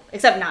travel,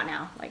 except not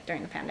now, like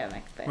during the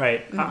pandemic. But,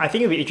 right. I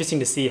think it'd be interesting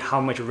to see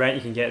how much rent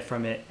you can get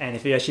from it and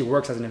if it actually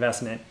works as an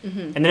investment.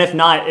 And then if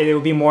not, it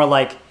would be more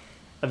like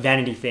a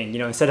vanity thing. You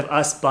know, instead of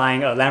us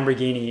buying a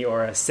Lamborghini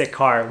or a sick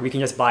car, we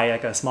can just buy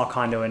like a small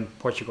condo in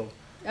Portugal.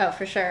 Oh,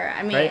 for sure.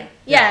 I mean, right?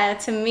 Yeah,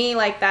 to me,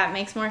 like that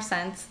makes more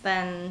sense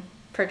than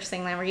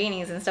purchasing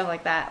Lamborghinis and stuff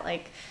like that.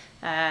 Like,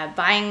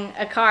 buying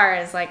a car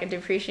is like a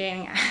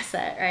depreciating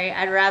asset, right?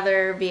 I'd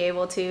rather be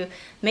able to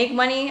make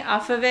money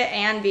off of it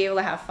and be able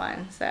to have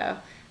fun. So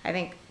I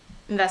think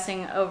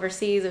investing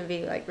overseas would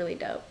be like really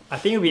dope. I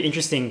think it would be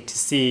interesting to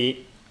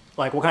see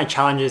like what kind of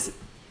challenges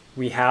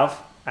we have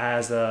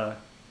as a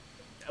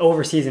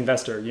overseas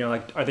investor. You know,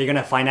 like are they going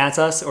to finance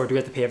us or do we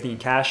have to pay everything in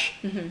cash?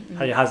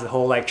 How does the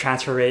whole like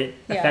transfer rate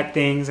affect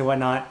things and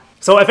whatnot?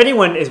 So if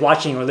anyone is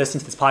watching or listening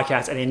to this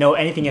podcast and they know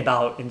anything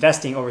about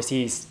investing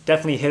overseas,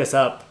 definitely hit us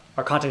up.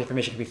 Our contact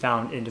information can be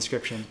found in the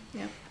description.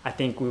 Yeah. I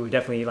think we would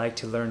definitely like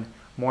to learn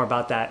more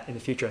about that in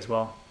the future as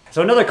well.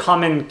 So another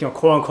common,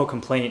 quote unquote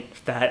complaint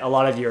that a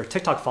lot of your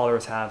TikTok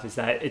followers have is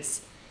that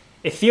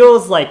it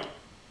feels like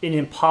an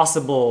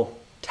impossible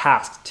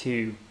task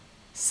to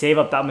save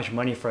up that much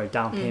money for a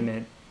down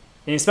payment,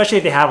 and especially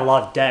if they have a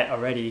lot of debt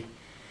already.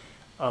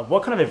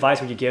 What kind of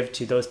advice would you give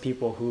to those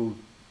people who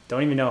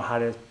don't even know how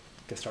to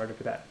get started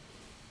with that?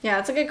 Yeah,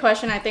 that's a good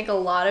question. I think a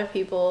lot of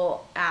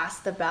people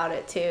asked about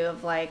it too,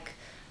 of like,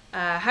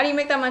 how do you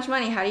make that much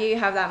money? How do you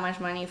have that much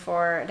money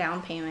for a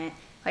down payment?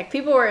 Like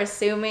people were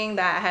assuming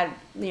that I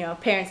had,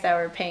 parents that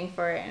were paying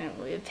for it,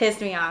 and it pissed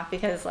me off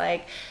because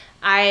like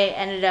I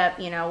ended up,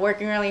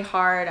 working really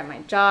hard at my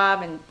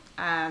job and,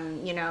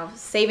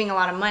 saving a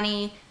lot of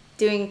money,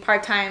 doing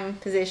part-time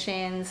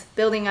positions,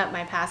 building up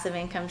my passive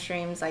income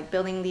streams, like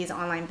building these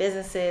online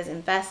businesses,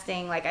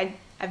 investing. Like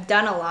I've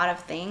done a lot of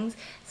things.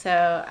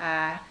 So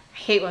I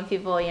hate when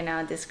people,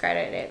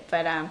 discredit it,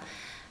 but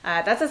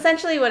that's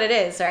essentially what it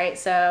is, right?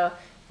 So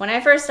when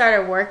I first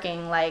started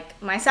working, like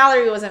my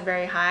salary wasn't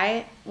very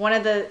high. One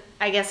of the,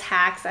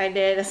 hacks I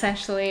did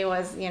essentially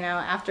was,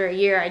 after a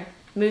year, I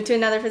moved to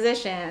another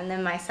position and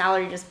then my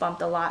salary just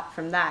bumped a lot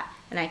from that.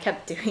 And I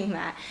kept doing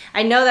that.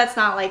 I know that's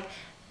not like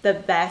the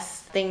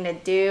best thing to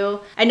do.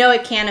 I know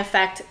it can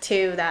affect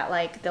too that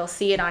like they'll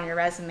see it on your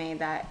resume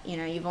that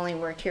you've only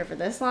worked here for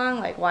this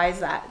long, like why is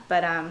that?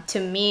 But to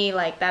me,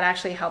 like that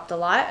actually helped a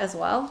lot as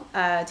well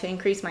to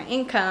increase my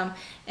income,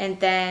 and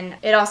then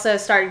it also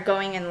started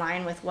going in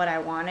line with what I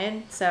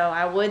wanted. So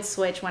I would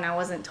switch when I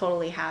wasn't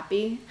totally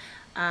happy.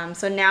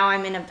 So now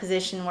I'm in a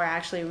position where I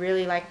actually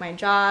really like my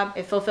job.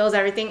 It fulfills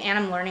everything and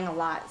I'm learning a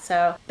lot.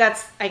 So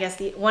that's,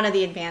 one of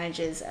the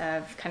advantages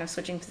of kind of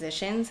switching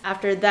positions.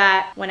 After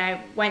that, when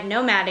I went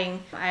nomading,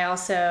 I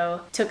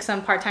also took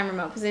some part-time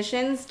remote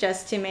positions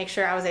just to make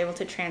sure I was able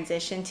to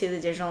transition to the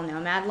digital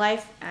nomad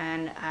life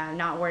and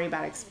not worry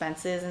about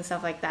expenses and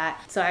stuff like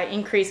that. So I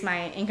increased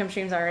my income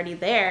streams already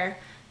there.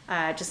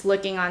 Just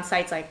looking on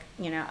sites like,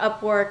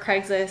 Upwork,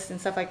 Craigslist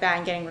and stuff like that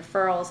and getting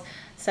referrals.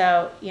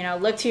 So,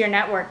 look to your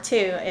network too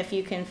if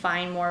you can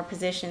find more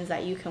positions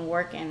that you can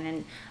work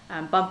in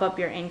and bump up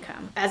your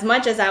income. As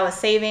much as I was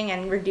saving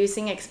and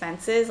reducing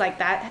expenses like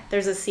that,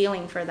 there's a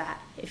ceiling for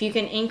that. If you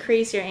can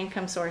increase your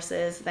income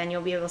sources, then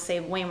you'll be able to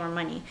save way more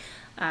money.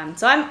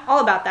 So I'm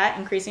all about that,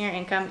 increasing your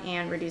income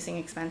and reducing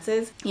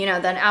expenses.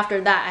 Then after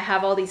that, I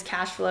have all these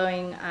cash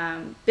flowing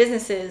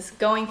businesses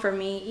going for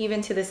me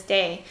even to this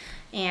day.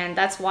 And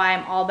that's why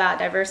I'm all about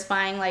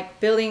diversifying, like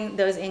building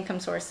those income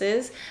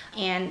sources.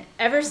 And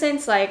ever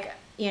since I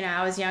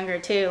was younger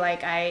too,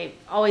 like I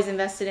always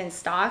invested in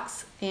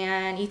stocks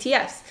and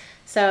ETFs.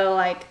 So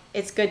like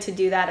it's good to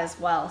do that as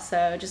well.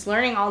 So just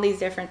learning all these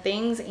different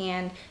things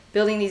and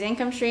building these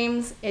income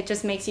streams, it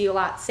just makes you a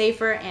lot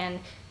safer and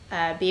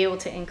be able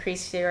to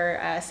increase your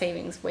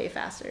savings way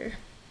faster.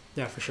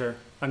 Yeah, for sure.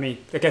 I mean,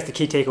 I guess the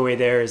key takeaway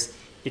there is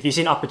if you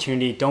see an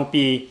opportunity, don't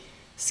be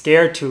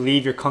scared to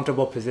leave your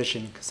comfortable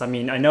position. Because I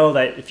mean, I know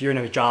that if you're in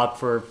a job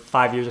for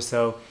 5 years or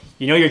so,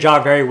 you know your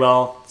job very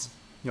well. It's,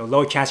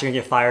 low chance you're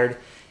gonna get fired.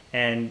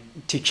 And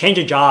to change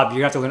a job,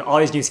 you have to learn all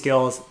these new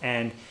skills,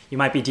 and you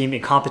might be deemed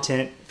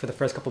incompetent for the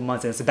first couple of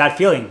months, and it's a bad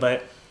feeling.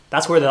 But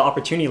that's where the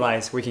opportunity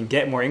lies, where you can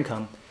get more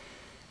income,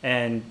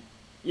 and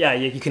yeah,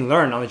 you can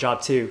learn on the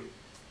job too.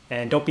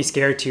 And don't be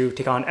scared to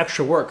take on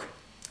extra work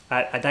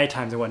at night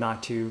times and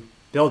whatnot to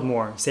build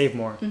more, save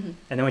more. And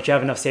then once you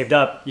have enough saved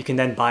up, you can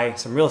then buy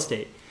some real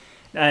estate.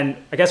 And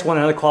I guess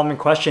another common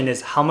question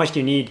is, how much do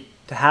you need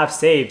to have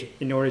saved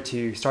in order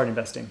to start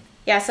investing?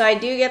 Yeah, so I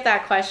do get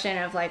that question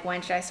of like,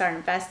 when should I start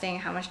investing?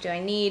 How much do I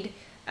need?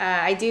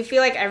 I do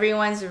feel like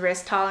everyone's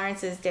risk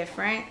tolerance is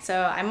different.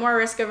 So I'm more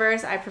risk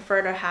averse. I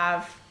prefer to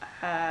have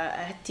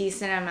a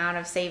decent amount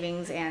of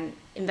savings and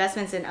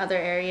investments in other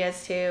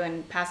areas too,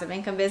 and passive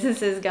income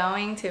businesses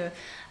going to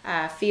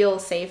feel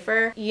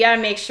safer. You got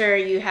to make sure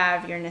you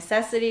have your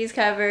necessities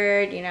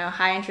covered,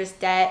 high interest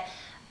debt.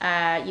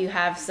 You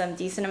have some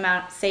decent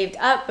amount saved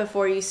up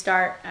before you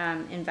start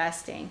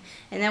investing.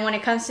 And then when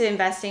it comes to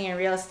investing in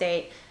real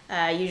estate,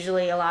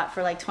 usually a lot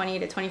for like 20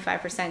 to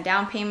 25%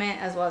 down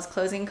payment, as well as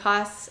closing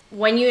costs.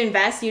 When you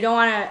invest, you don't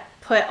want to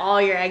put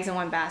all your eggs in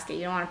one basket.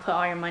 You don't want to put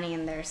all your money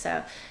in there.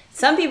 So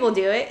some people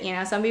do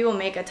it, some people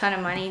make a ton of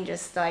money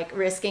just like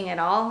risking it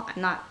all.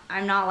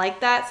 I'm not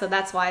like that. So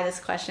that's why this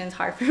question is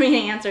hard for me to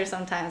answer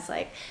sometimes.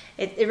 Like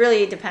it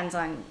really depends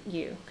on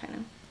you, kind of.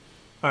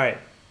 All right.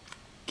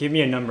 Give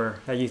me a number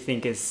that you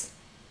think is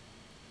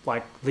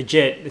like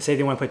legit. Say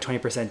they want to put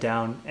 20%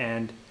 down,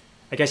 and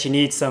I guess you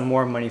need some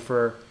more money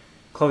for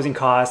closing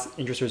costs,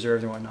 interest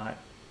reserves, and whatnot.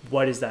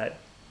 What is that?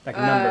 Like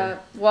a number?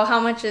 Well, how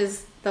much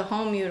is the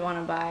home you would want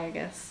to buy, I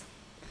guess?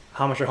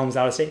 How much are homes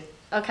out of state?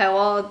 Okay,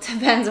 well, it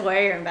depends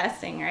where you're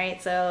investing,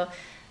 right? So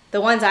the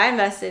ones I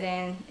invested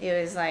in,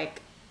 it was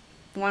like,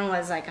 one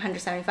was like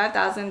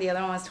 $175,000, the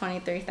other one was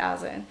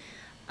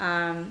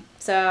 $23,000.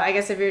 So I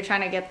guess if you're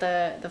trying to get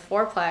the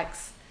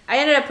fourplex, I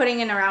ended up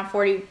putting in around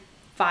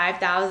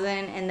 $45,000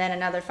 and then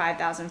another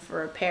 $5,000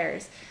 for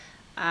repairs.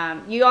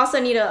 You also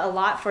need a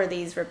lot for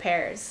these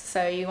repairs.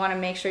 So you want to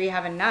make sure you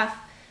have enough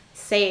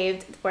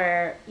saved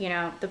where,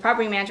 the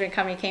property management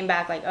company came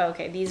back like, oh,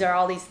 okay, these are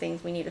all these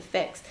things we need to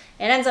fix.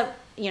 It ends up,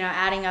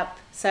 adding up.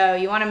 So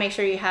you want to make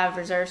sure you have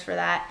reserves for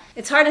that.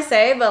 It's hard to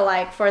say, but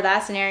like for that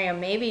scenario,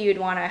 maybe you'd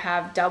want to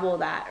have double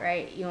that,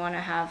 right? You want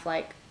to have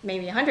like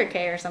maybe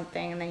 100K or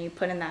something, and then you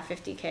put in that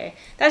 50K.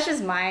 That's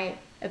just my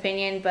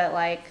opinion. But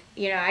like,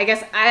 I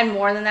guess I had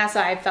more than that. So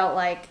I felt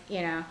like,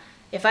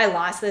 if I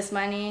lost this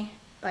money,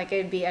 like it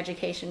would be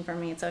education for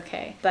me, it's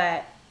okay.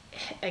 But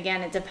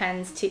again, it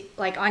depends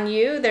on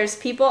you. There's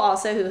people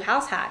also who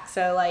house hack.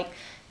 So like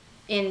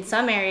in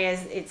some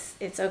areas,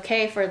 it's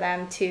okay for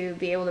them to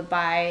be able to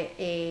buy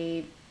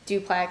a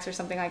duplex or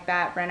something like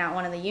that, rent out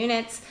one of the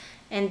units,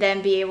 and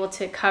then be able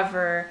to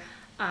cover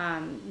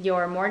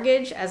your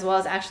mortgage as well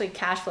as actually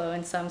cash flow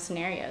in some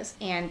scenarios.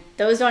 And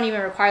those don't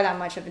even require that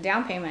much of a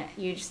down payment.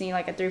 You just need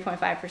like a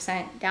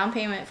 3.5% down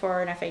payment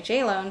for an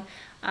FHA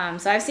loan.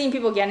 So I've seen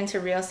people get into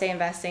real estate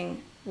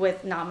investing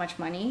with not much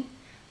money.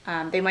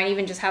 They might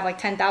even just have like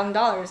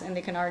 $10,000 and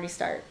they can already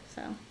start.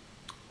 So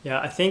yeah,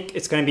 I think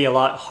it's going to be a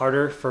lot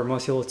harder for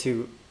most people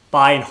to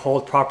buy and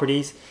hold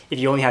properties if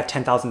you only have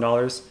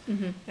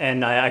 $10,000.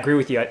 And I agree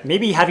with you.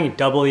 Maybe having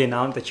double the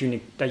amount that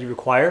you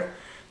require.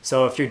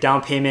 So if your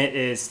down payment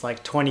is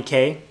like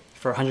 $20K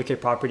for a $100K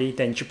property,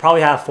 then you should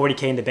probably have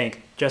 $40K in the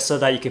bank, just so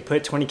that you can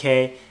put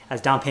 $20K as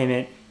down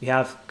payment. You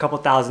have a couple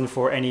thousand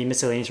for any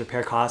miscellaneous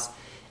repair costs.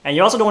 And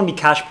you also don't want to be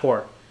cash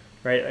poor,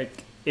 right?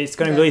 Like it's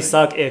going to really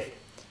suck if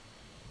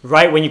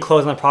right when you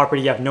close on the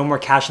property, you have no more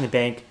cash in the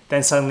bank,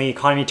 then suddenly the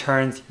economy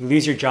turns, you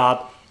lose your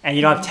job, and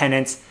you don't have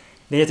tenants.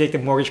 They have to take the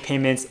mortgage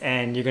payments,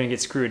 and you're going to get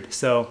screwed.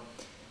 So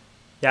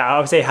yeah, I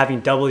would say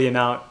having double the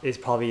amount is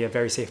probably a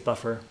very safe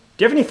buffer.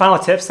 Do you have any final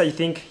tips that you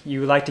think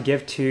you would like to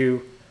give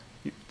to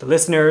the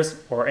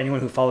listeners or anyone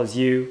who follows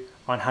you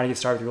on how to get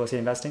started with real estate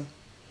investing?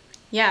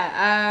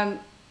 Yeah,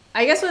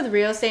 I guess with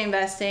real estate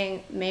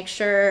investing, make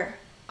sure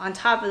on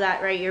top of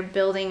that, right, you're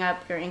building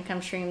up your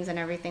income streams and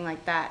everything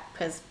like that,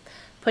 because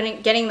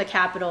getting the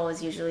capital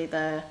is usually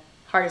the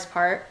hardest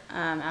part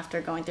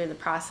after going through the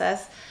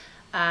process.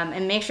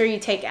 And make sure you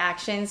take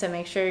action. So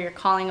make sure you're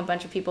calling a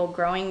bunch of people,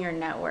 growing your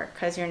network,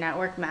 because your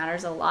network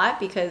matters a lot,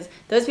 because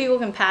those people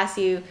can pass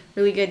you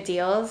really good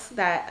deals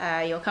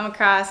that you'll come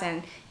across,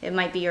 and it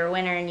might be your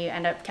winner and you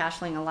end up cash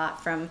flowing a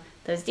lot from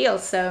those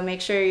deals. So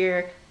make sure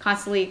you're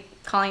constantly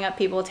calling up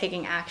people,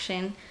 taking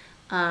action.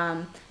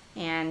 And,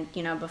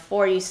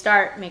 before you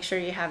start, make sure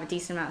you have a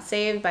decent amount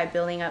saved by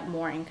building up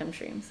more income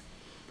streams.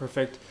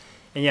 Perfect.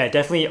 And yeah,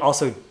 definitely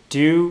also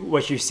do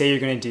what you say you're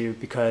going to do,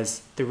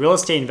 because the real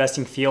estate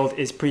investing field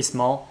is pretty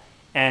small,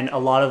 and a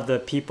lot of the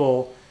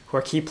people who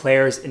are key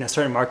players in a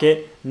certain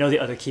market know the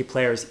other key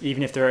players,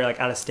 even if they're like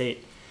out of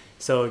state.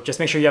 So just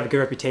make sure you have a good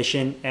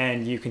reputation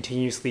and you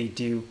continuously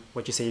do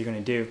what you say you're going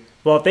to do.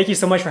 Well, thank you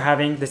so much for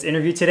having this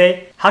interview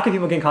today. How can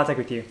people get in contact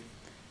with you?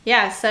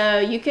 Yeah, so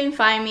you can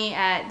find me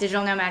at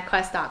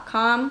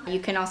digitalnomadquest.com. You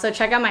can also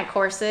check out my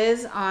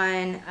courses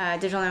on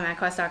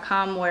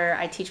digitalnomadquest.com, where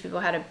I teach people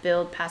how to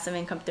build passive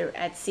income through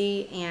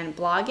Etsy and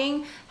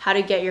blogging, how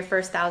to get your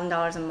first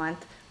 $1,000 a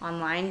month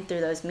online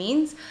through those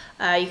means.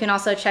 You can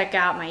also check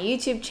out my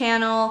YouTube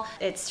channel.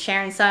 It's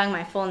Sharon Sung,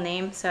 my full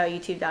name, so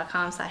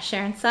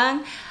youtube.com/Sharon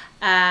Sung.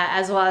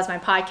 As well as my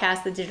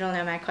podcast, the Digital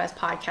Nomad Quest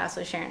podcast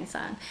with Sharon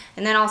Sung.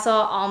 And then also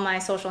all my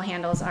social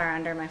handles are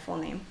under my full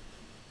name.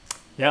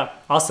 Yeah,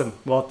 awesome.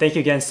 Well, thank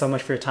you again so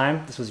much for your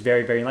time. This was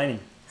very, very enlightening.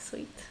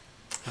 Sweet.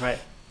 All right,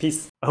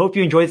 peace. I hope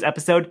you enjoyed this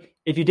episode.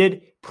 If you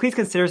did, please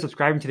consider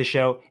subscribing to the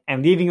show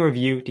and leaving a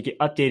review to get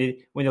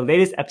updated when the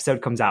latest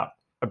episode comes out.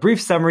 A brief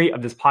summary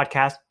of this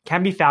podcast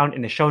can be found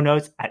in the show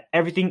notes at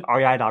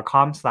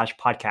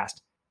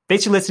everythingrei.com/podcast.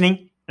 Thanks for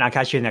listening, and I'll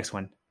catch you in the next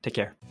one. Take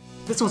care.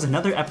 This was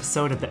another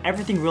episode of the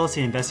Everything Real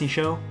Estate Investing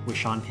Show with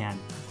Sean Pan.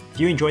 If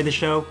you enjoyed the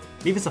show,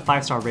 leave us a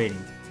 5-star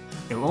rating.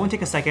 It will only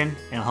take a second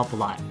and it'll help a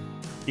lot.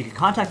 You can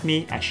contact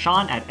me at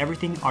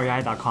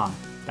sean@everythingrei.com.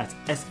 That's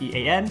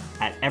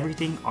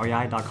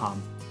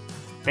SEAN@everythingrei.com.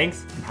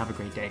 Thanks and have a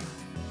great day.